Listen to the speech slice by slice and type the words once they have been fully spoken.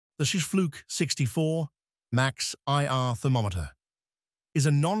The Fluke 64 MAX IR Thermometer is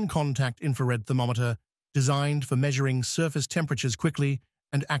a non-contact infrared thermometer designed for measuring surface temperatures quickly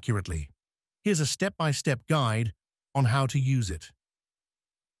and accurately. Here's a step-by-step guide on how to use it.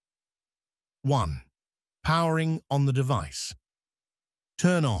 1. Powering on the device.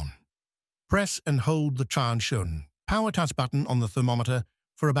 Turn on. Press and hold the shown power touch button on the thermometer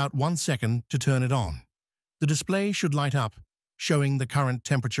for about 1 second to turn it on. The display should light up, showing the current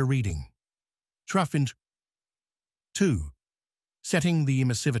temperature reading. 2. Setting the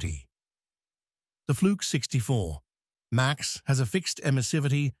emissivity. The Fluke 64 MAX has a fixed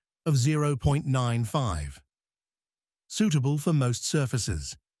emissivity of 0.95, suitable for most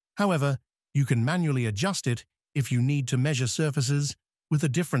surfaces. However, you can manually adjust it if you need to measure surfaces with a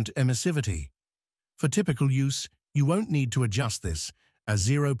different emissivity. For typical use, you won't need to adjust this, as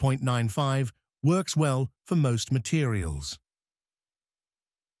 0.95 works well for most materials.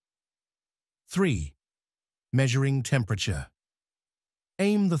 3. Measuring temperature.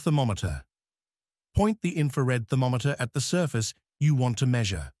 Aim the thermometer. Point the infrared thermometer at the surface you want to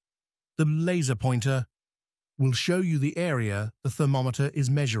measure. The laser pointer will show you the area the thermometer is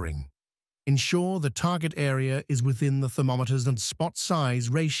measuring. Ensure the target area is within the thermometer's spot size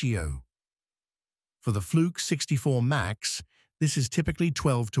ratio. For the Fluke 64 MAX, this is typically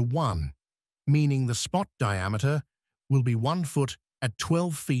 12:1, meaning the spot diameter will be 1 foot at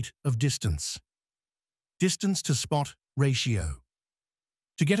 12 feet of distance. Distance to spot ratio.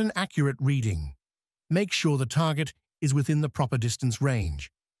 To get an accurate reading, make sure the target is within the proper distance range.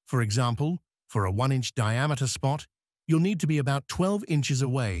 For example, for a 1-inch diameter spot, you'll need to be about 12 inches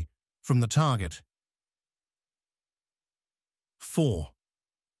away from the target. 4.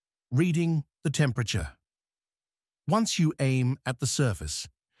 Reading the temperature. Once you aim at the surface,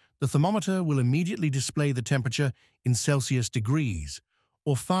 the thermometer will immediately display the temperature in Celsius degrees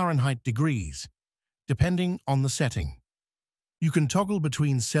or Fahrenheit degrees, depending on the setting. You can toggle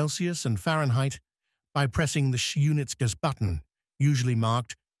between Celsius and Fahrenheit by pressing the units button, usually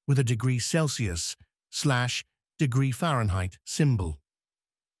marked with a degree Celsius / degree Fahrenheit symbol.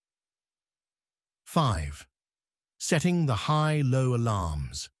 5. Setting the high-low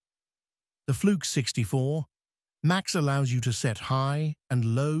alarms. The Fluke 64 MAX allows you to set high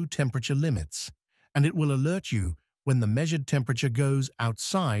and low temperature limits, and it will alert you when the measured temperature goes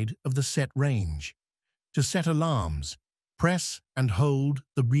outside of the set range. To set alarms, press and hold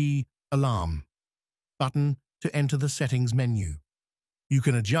the Re-Alarm button to enter the settings menu. You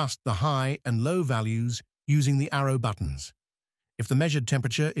can adjust the high and low values using the arrow buttons. If the measured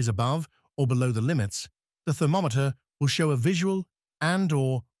temperature is above or below the limits, the thermometer will show a visual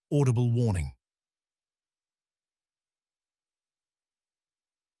and/or audible warning.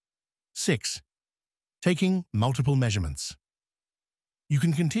 6. Taking multiple measurements. You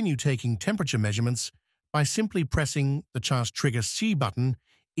can continue taking temperature measurements by simply pressing the trigger C button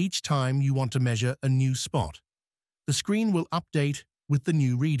each time you want to measure a new spot. The screen will update with the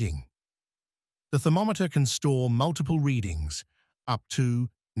new reading. The thermometer can store multiple readings, up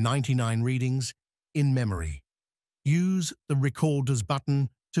to 99 readings, in memory. Use the Recorders button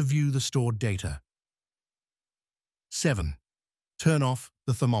to view the stored data. 7. Turn off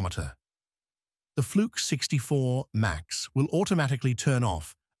the thermometer. The Fluke 64 MAX will automatically turn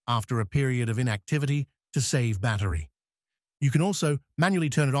off after a period of inactivity to save battery. You can also manually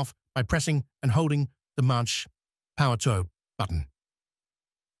turn it off by pressing and holding the power button.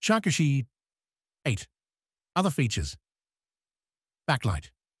 Shakashi 8. Other features.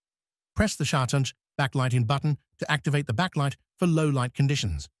 Backlight. Press the Shartunch backlight in button to activate the backlight for low light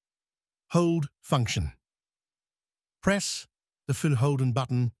conditions. Hold function. Press the full holden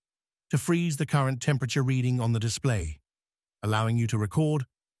button to freeze the current temperature reading on the display, allowing you to record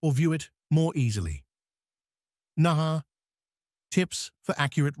or view it more easily. Tips for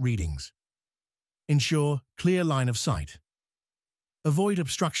accurate readings. Ensure clear line of sight. Avoid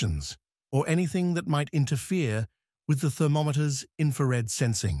obstructions or anything that might interfere with the thermometer's infrared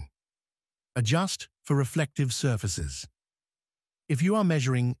sensing. Adjust for reflective surfaces. If you are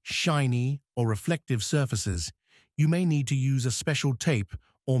measuring shiny or reflective surfaces, you may need to use a special tape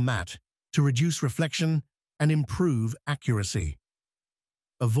or mat to reduce reflection and improve accuracy.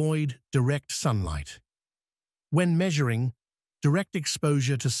 Avoid direct sunlight. When measuring, direct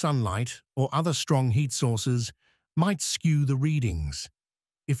exposure to sunlight or other strong heat sources might skew the readings.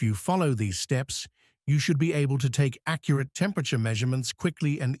 If you follow these steps, you should be able to take accurate temperature measurements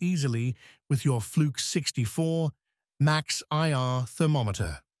quickly and easily with your Fluke 64 MAX IR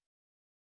thermometer.